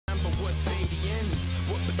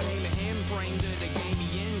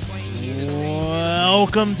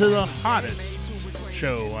Welcome to the hottest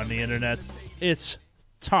show on the internet. It's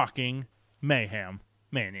Talking Mayhem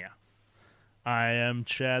Mania. I am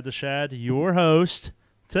Chad the Shad, your host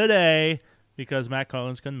today, because Matt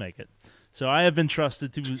Collins couldn't make it. So I have been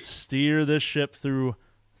trusted to steer this ship through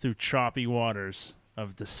choppy waters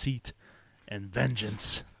of deceit and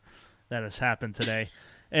vengeance that has happened today.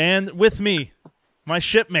 And with me, my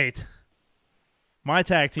shipmate, my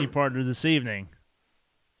tag team partner this evening,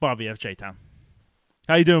 Bobby F.J. Town.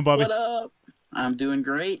 How you doing, Bobby? What up? I'm doing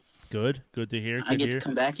great. Good. Good to hear. I get to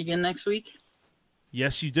come back again next week?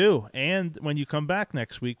 Yes, you do. And when you come back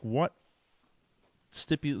next week, what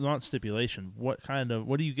not stipulation, what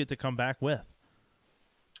do you get to come back with?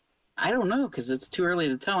 I don't know, because it's too early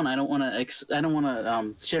to tell, and I don't want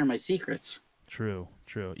to share my secrets. True.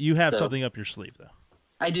 You have something up your sleeve, though.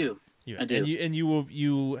 I do. I do. And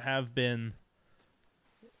you have been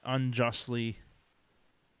unjustly,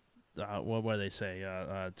 what do they say,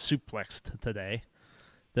 suplexed today.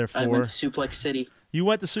 Therefore, I went to Suplex City. You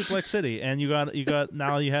went to Suplex City, and you got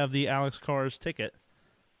now you have the Alex Cars ticket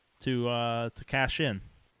to cash in.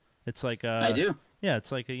 It's like I do. Yeah,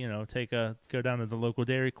 it's like go down to the local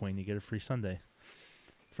Dairy Queen, you get a free sundae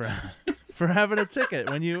for having a ticket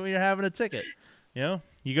when you're having a ticket. You know,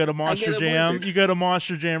 you go to Monster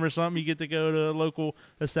Jam or something, you get to go to a local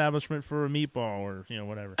establishment for a meatball or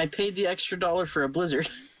whatever. I paid the extra $1 for a Blizzard.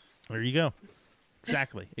 There you go.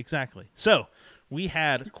 Exactly. So we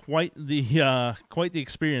had quite the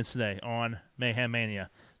experience today on Mayhem Mania.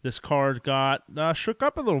 This card got shook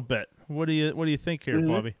up a little bit. What do you think here,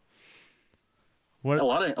 Bobby? A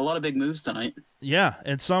lot of big moves tonight. Yeah,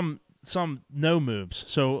 and some no moves.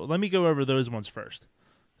 So let me go over those ones first,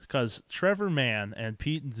 because Trevor Mann and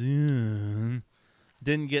Pete Dunne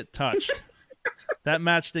didn't get touched. That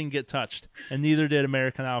match didn't get touched, and neither did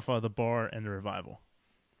American Alpha, the Bar, and the Revival.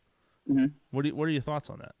 Mm-hmm. What are your thoughts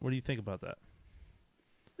on that? What do you think about that?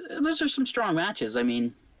 Those are some strong matches. I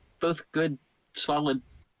mean, both good, solid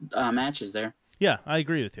matches there. Yeah, I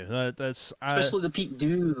agree with you. Especially the Pete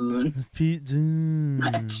Dunne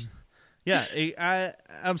match. Yeah,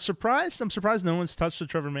 I'm surprised. I'm surprised no one's touched the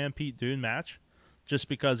Trevor Mann Pete Dunne match, just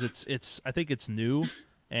because I think it's new,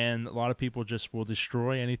 and a lot of people just will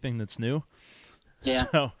destroy anything that's new. Yeah.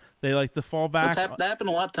 So they like to fall back. That happened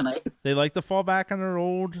a lot tonight. They like to fall back on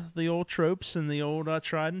the old tropes and the old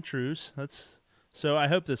tried and trues. So I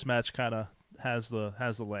hope this match kind of has the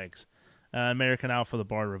legs. American Alpha, the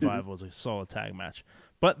Bar, Revival is a solid tag match.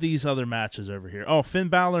 But these other matches over here. Oh, Finn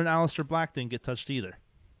Balor and Aleister Black didn't get touched either.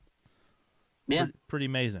 Yeah. Pretty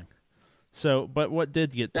amazing. So, but what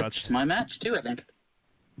did get touched? That's my match too, I think.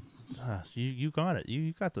 You got it.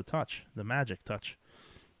 You got the touch, the magic touch,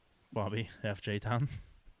 Bobby F.J. Town.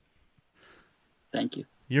 Thank you.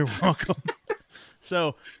 You're welcome.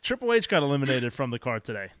 So Triple H got eliminated from the card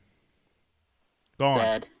today. Gone.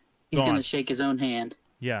 Sad. He's going to shake his own hand.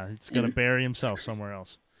 Yeah, he's going to bury himself somewhere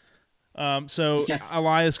else. So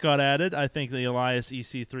Elias got added. I think the Elias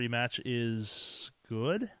EC3 match is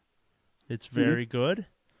good. It's very good.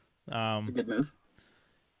 It's a good move.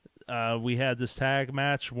 We had this tag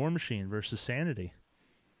match, War Machine versus Sanity,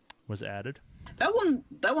 was added. That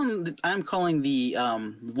one I'm calling the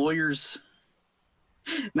lawyers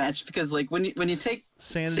match, because like when you take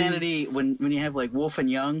Sanity when you have like Wolf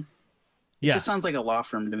and Young. It just sounds like a law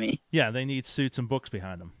firm to me. Yeah, they need suits and books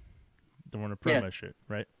behind them. They want a promo shoot,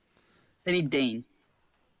 right? They need Dane.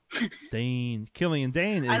 Killian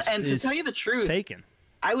Dane is and to tell you the truth, taken.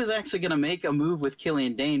 I was actually going to make a move with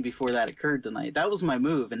Killian Dane before that occurred tonight. That was my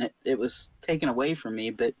move, and it was taken away from me.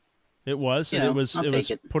 But it was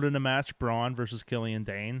put in a match: Braun versus Killian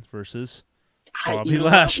Dane versus Bobby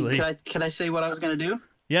Lashley. Could I say what I was going to do?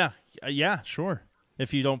 Yeah, sure.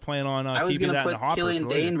 If you don't plan on keeping that in the hopper,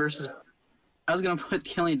 I was going to put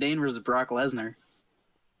Killian Dane versus Brock Lesnar.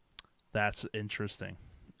 That's interesting.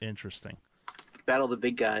 Battle the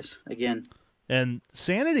big guys again. And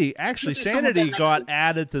Sanity got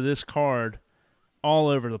added to this card all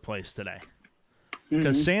over the place today.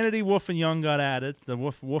 Because Sanity, Wolf, and Young got added. The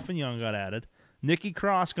Wolf and Young got added. Nikki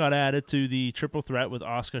Cross got added to the triple threat with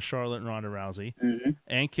Asuka, Charlotte, and Ronda Rousey.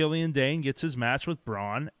 And Killian Dane gets his match with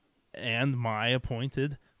Braun and my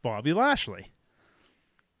appointed Bobby Lashley.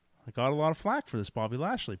 I got a lot of flack for this Bobby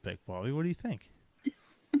Lashley pick. Bobby, what do you think?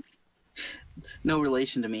 No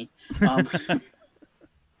relation to me.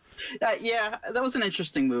 Yeah, that was an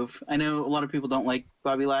interesting move. I know a lot of people don't like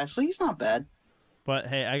Bobby Lashley. He's not bad. But,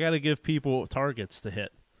 hey, I got to give people targets to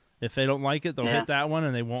hit. If they don't like it, they'll hit that one,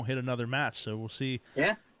 and they won't hit another match. So we'll see.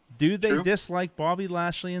 Yeah. Do they dislike Bobby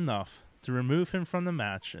Lashley enough to remove him from the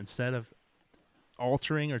match instead of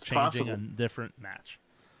altering or changing a different match.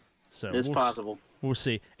 So it's possible. We'll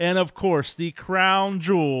see. And, of course, the crown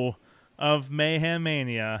jewel of Mayhem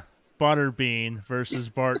Mania, Butterbean versus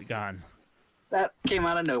Bart Gunn. That came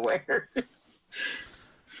out of nowhere.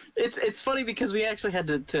 It's funny because we actually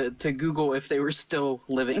had to Google if they were still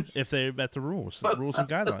living. If they met the rules and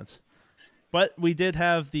guidelines. But we did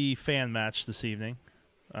have the fan match this evening.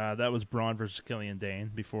 That was Braun versus Killian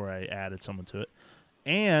Dane before I added someone to it.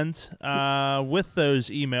 And with those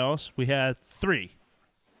emails, we had three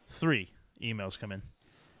emails come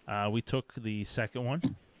in. We took the second one,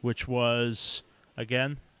 which was,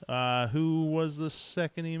 again, who was the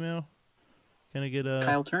second email? Can I get a...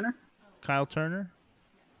 Kyle Turner? Kyle Turner?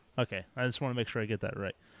 Okay, I just want to make sure I get that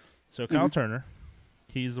right. So Kyle Turner,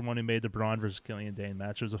 he's the one who made the Braun versus Killian Dane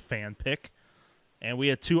match. It was a fan pick. And we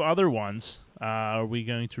had two other ones. Are we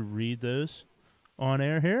going to read those on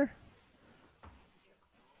air here?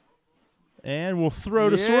 And we'll throw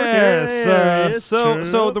to Sorg. Yes,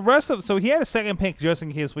 so the rest of he had a second pick just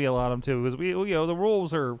in case we allowed him to, because the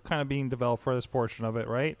rules are kind of being developed for this portion of it,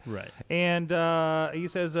 right? Right. And he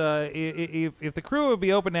says if the crew would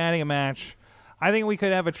be open to adding a match, I think we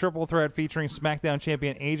could have a triple threat featuring SmackDown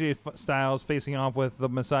champion AJ Styles facing off with the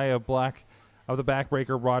Messiah of the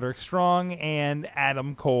Backbreaker Roderick Strong and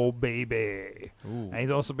Adam Cole, baby. And he's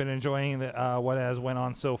also been enjoying what has went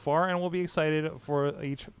on so far, and we'll be excited for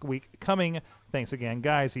each week coming. Thanks again,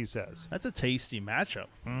 guys, he says. That's a tasty matchup.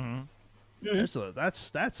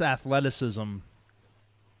 That's athleticism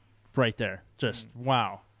right there. Just,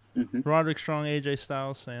 wow. Roderick Strong, AJ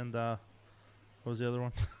Styles, and what was the other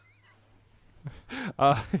one?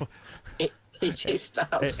 AJ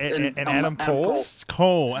Styles and Adam Cole.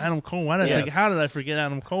 Adam Cole. How did I forget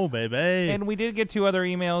Adam Cole, baby? And we did get two other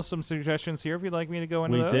emails, some suggestions here. If you'd like me to go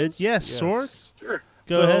into those, we did. Yes, Sorg. Sure.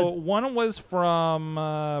 Go ahead. One was from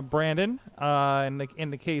Brandon in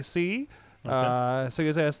the KC. Okay. So he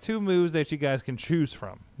has two moves that you guys can choose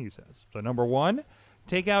from. He says. So number one,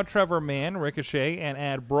 take out Trevor Mann, Ricochet, and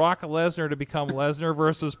add Brock Lesnar to become Lesnar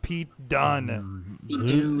versus Pete Dunne.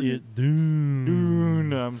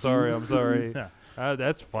 Dune. I'm sorry. Yeah.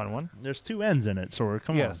 That's a fun one. There's two N's in it, so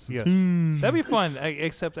come on. Yes. That'd be fun,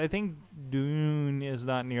 except I think Dune is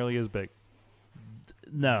not nearly as big.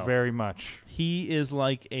 No. Very much. He is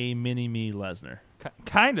like a mini-me Lesnar.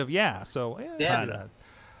 Kind of, yeah. So, yeah.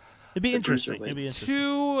 It'd be interesting.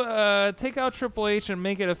 To take out Triple H and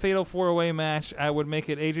make it a fatal four-way match, I would make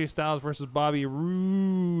it AJ Styles versus Bobby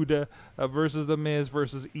Roode versus The Miz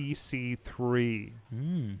versus EC3.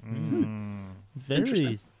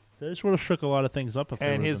 Very. They just would have shook a lot of things up if they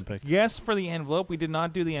and would his have been picked. guess for the envelope, we did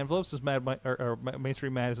not do the envelope since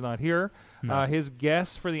Mainstream Matt is not here. No. His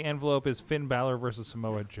guess for the envelope is Finn Balor versus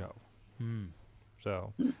Samoa Joe.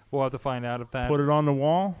 So we'll have to find out if that. Put it on the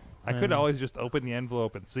wall. I could always just open the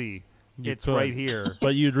envelope and see. It's right here.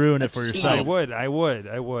 But you'd ruin it for yourself. I would.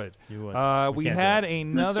 You would. We had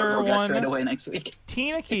another one. Right away next week.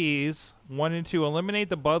 Tina Keys wanted to eliminate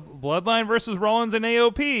the Bloodline versus Rollins and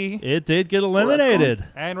AOP. It did get eliminated.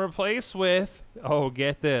 And replace with,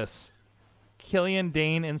 get this, Killian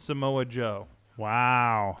Dane and Samoa Joe.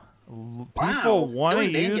 Wow. People want to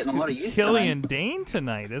use Killian tonight. Dane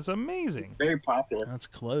tonight. It's amazing. Very popular. That's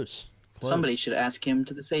close. Somebody should ask him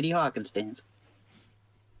to the Sadie Hawkins dance.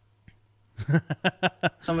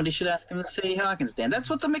 Somebody should ask him to the Sadie Hawkins dance. That's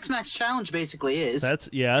what the Mixed Match Challenge basically is.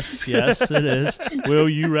 Yes, it is. Will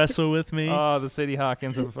you wrestle with me? The Sadie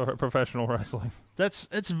Hawkins of professional wrestling.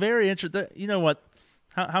 It's very interesting. You know what?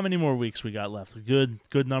 How many more weeks we got left? A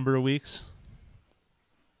good number of weeks.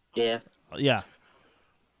 Yeah. Yeah.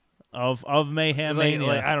 Of Mayhem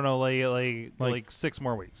Mania. I don't know, like 6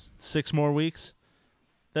 more weeks. 6 more weeks.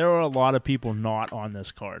 There are a lot of people not on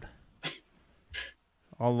this card.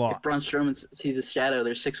 A lot. If Braun Strowman sees his shadow,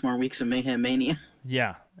 there's 6 more weeks of Mayhem Mania.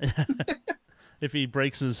 Yeah. If he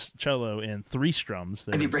breaks his cello in 3 strums.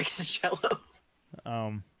 If he breaks his cello.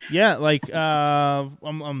 Yeah, like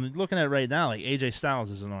I'm looking at it right now. Like AJ Styles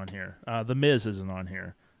isn't on here. The Miz isn't on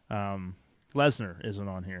here. Lesnar isn't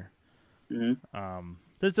on here.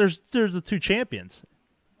 There's the 2 champions.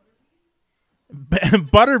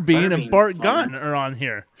 Butterbean and Bart Gunn are on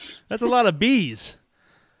here. That's a lot of B's.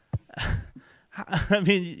 I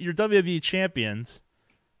mean, your WWE champions,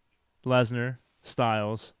 Lesnar,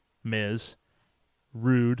 Styles, Miz,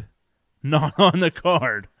 Rude, not on the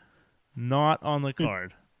card. Not on the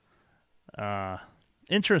card.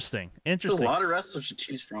 Interesting. There's a lot of wrestlers to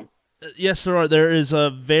choose from. Yes, there are. There is a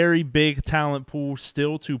very big talent pool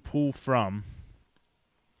still to pull from.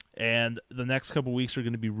 And the next couple weeks are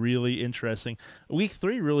going to be really interesting. Week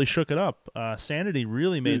 3 really shook it up. Sanity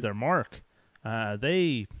really made their mark.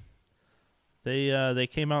 They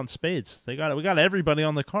came out in spades. We got everybody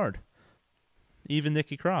on the card, even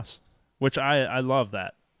Nikki Cross, which I love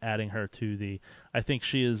that, adding her to the. I think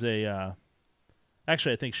she is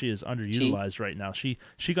actually I think she is underutilized right now. She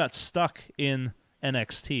got stuck in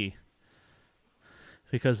NXT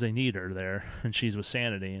because they need her there, and she's with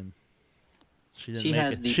Sanity, and she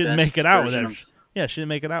didn't make it out with everybody. Yeah, she didn't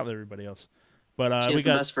make it out with everybody else. But she has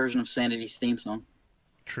the best version of Sanity's theme song.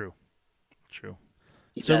 True.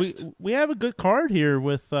 So we have a good card here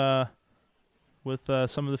with some of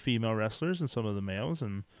the female wrestlers and some of the males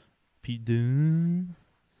and Pete Dunne.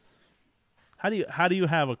 How do you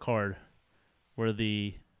have a card where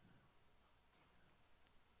the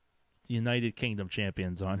United Kingdom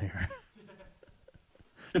champions on here,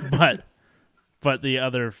 but the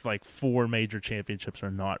other like 4 major championships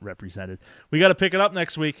are not represented? We got to pick it up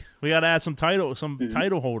next week. We got to add some title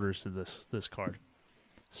holders to this card.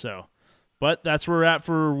 So. But that's where we're at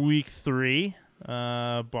for week 3.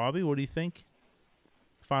 Bobby, what do you think?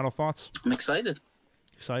 Final thoughts? I'm excited.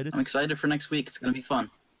 Excited? I'm excited for next week. It's going to be fun.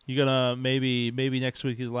 You gonna maybe next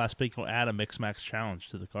week, the last week, we'll add a Mix Max challenge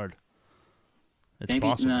to the card. It's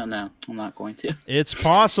possible. No, I'm not going to. It's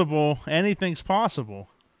possible. Anything's possible.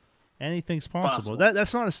 Anything's possible.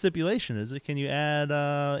 That's not a stipulation, is it? Can you add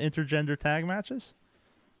intergender tag matches?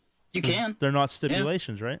 You can. They're not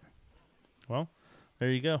stipulations, right? Well, there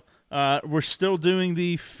you go. We're still doing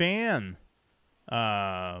the fan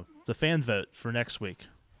vote for next week,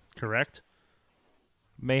 correct?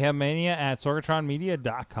 Mayhem Mania at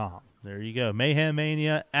sorgatronmedia.com. There you go. Mayhem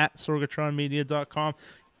Mania at sorgatronmedia.com.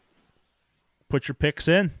 Put your picks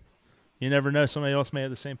in. You never know. Somebody else may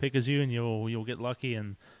have the same pick as you, and you'll get lucky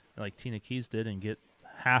and like Tina Keys did and get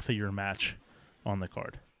half of your match on the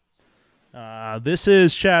card. This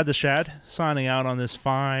is Chad the Shad signing out on this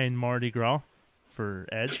fine Mardi Gras for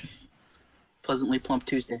Edge. Pleasantly plump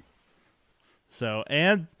Tuesday. So,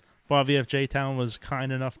 and Bobby F. J-Town was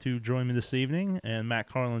kind enough to join me this evening, and Matt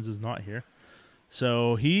Carlins is not here.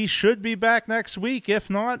 So he should be back next week. If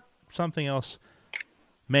not, something else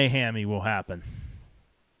mayhem-y will happen.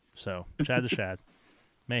 So, Chad the Shad,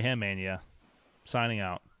 Mayhem Mania, signing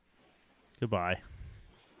out. Goodbye.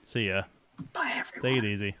 See ya. Bye, everyone. Take it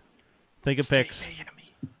easy. Think of picks.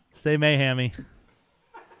 Stay mayhem-y.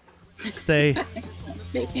 Stay.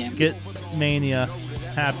 Get Mania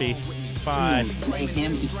happy. Bye.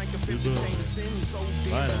 Mayhem.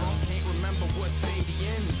 Bye now.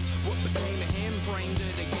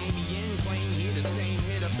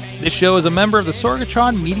 This show is a member of the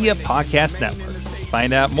Sorgatron Media Podcast Network.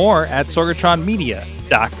 Find out more at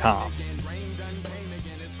sorgatronmedia.com.